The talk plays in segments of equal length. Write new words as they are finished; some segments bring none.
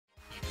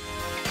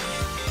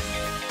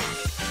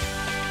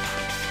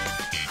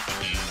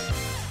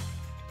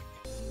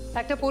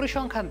একটা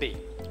পরিসংখ্যান দিই।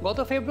 গত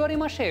ফেব্রুয়ারি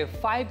মাসে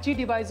 5G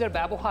ডিভাইসের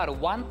ব্যবহার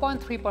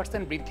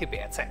 1.3% বৃদ্ধি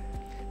পেয়েছে।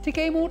 ঠিক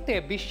এই মুহূর্তে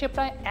বিশ্বে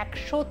প্রায়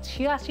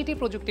 186টি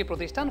প্রযুক্তি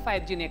প্রতিষ্ঠান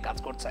 5G নিয়ে কাজ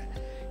করছে।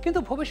 কিন্তু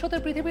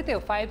ভবিষ্যতের পৃথিবীতে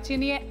 5G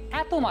নিয়ে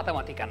এত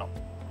মাতামাতি কেন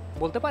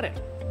বলতে পারেন?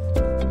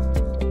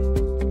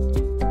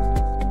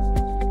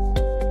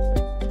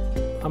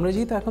 আমরা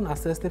যেহেতু এখন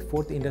আস্তে আস্তে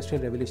ফোর্থ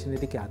ইন্ডাস্ট্রিয়াল রেভলিউশনের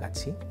দিকে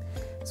আগাচ্ছি,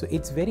 সো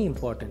ইটস ভেরি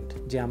ইম্পর্ট্যান্ট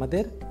যে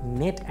আমাদের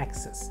নেট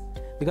অ্যাক্সেস,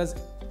 বিকজ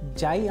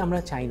যাই আমরা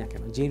চাই না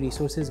কেন, যে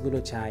রিসোর্সেসগুলো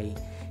চাই,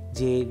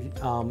 যে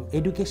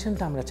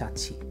এডুকেশনটা আমরা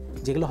চাচ্ছি,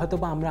 যেগুলো হয়তো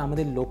বা আমরা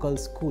আমাদের লোকাল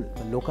স্কুল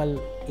বা লোকাল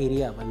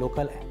এরিয়া বা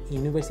লোকাল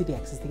ইউনিভার্সিটি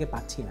অ্যাক্সেস থেকে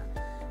পাচ্ছি না,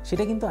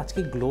 সেটা কিন্তু আজকে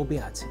গ্লোবে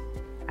আছে।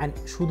 অ্যান্ড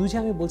শুধু যে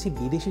আমি বলছি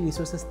বিদেশি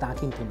রিসোর্সেস তা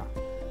কিন্তু না,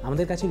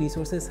 আমাদের কাছে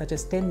resources such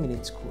as 10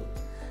 minute school,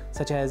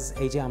 such as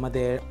এই যে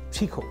আমাদের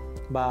শিখো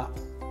বা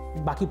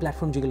বাকি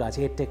প্ল্যাটফর্ম যেগুলো আছে,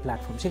 এডটেক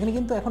প্ল্যাটফর্ম, সেখানে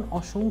কিন্তু এখন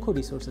অসংখ্য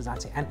রিসোর্সেস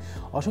আছে। অ্যান্ড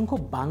অসংখ্য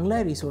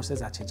বাংলায় রিসোর্সেস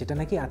আছে, যেটা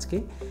নাকি আজকে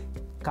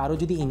কারো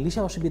যদি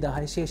ইংলিশে অসুবিধা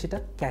হয় সে সেটা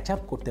ক্যাচ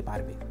আপ করতে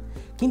পারবে।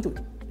 কিন্তু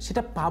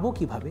সেটা পাবো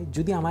কিভাবে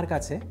যদি আমার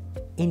কাছে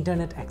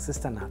ইন্টারনেট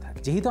অ্যাক্সেসটা না থাকে?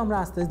 যেহেতু আমরা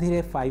আস্তে ধীরে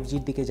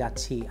 5Gর দিকে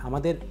যাচ্ছি,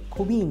 আমাদের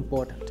খুবই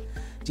ইম্পর্ট্যান্ট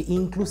যে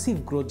ইনক্লুসিভ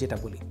গ্রোথ যেটা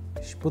বলি,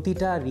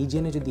 প্রতিটা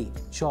রিজনে যদি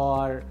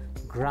চর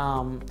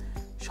গ্রাম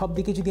সব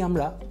দিকে যদি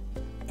আমরা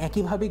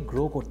একইভাবে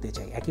গ্রো করতে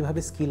চাই,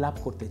 একইভাবে স্কিল আপ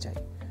করতে চাই,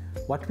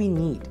 what we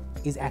need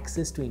is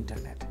access to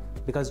internet.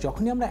 Because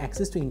যখনই আমরা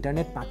access to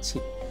internet পাচ্ছি,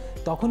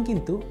 তখন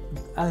কিন্তু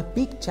a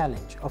big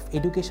challenge of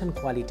education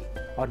quality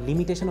or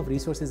limitation of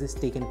resources is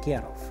taken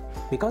care of,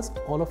 because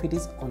all of it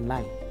is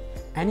online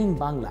and in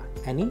Bangla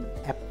and in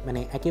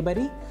মানে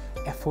একেবারেই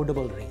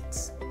affordable rates.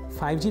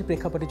 5Gর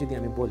প্রেক্ষাপটে যদি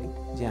আমি বলি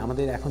যে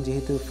আমাদের এখন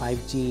যেহেতু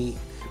 5G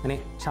মানে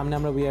সামনে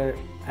আমরা we are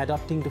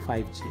adopting to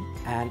 5G,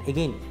 and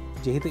again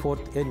যেহেতু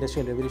ফোর্থ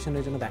ইন্ডাস্ট্রিয়াল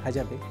রেভলিউশনের জন্য দেখা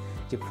যাবে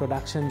যে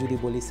প্রোডাকশন যদি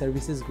বলি,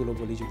 সার্ভিসেসগুলো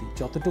বলি, যদি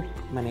যতটুকু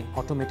মানে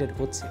অটোমেটেড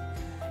হচ্ছে,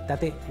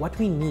 তাতে what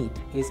we need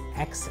is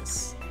access,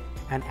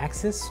 and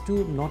access to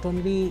not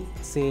only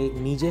সে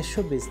নিজস্ব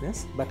business,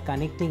 but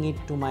connecting it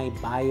to my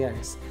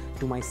buyers,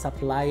 to my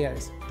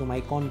suppliers, to my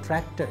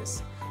contractors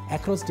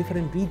across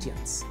different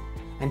regions.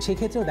 And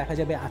সেক্ষেত্রেও দেখা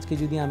যাবে আজকে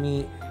যদি আমি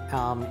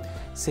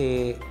সে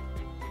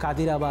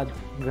কাদিরাবাদ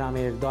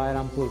গ্রামের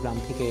দয়ারামপুর গ্রাম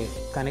থেকে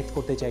কানেক্ট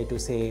করতে চাই টু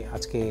সে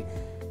আজকে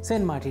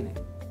সেন্ট মার্টিনে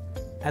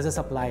as a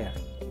supplier,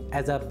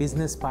 as a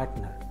business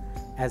partner,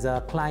 as a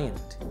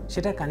client,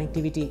 সেটার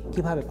কানেক্টিভিটি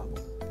কীভাবে পাবো?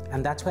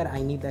 And that's war I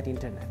need that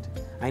internet,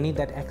 I need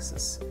that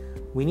access.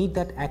 We need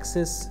that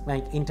access,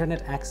 like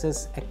internet access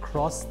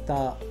across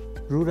the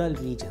rural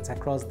regions,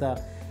 across the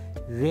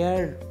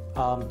rare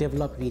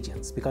developed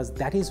regions, because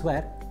that is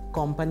where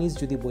companies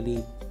যদি বলি,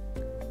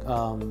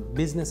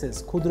 businesses,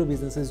 ক্ষুদ্র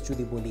businesses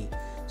যদি বলি,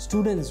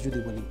 students যদি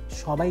বলি,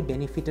 সবাই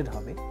benefited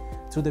হবে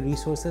through the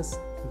resources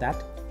that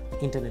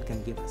internet can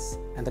give us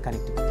and the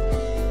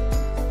connectivity.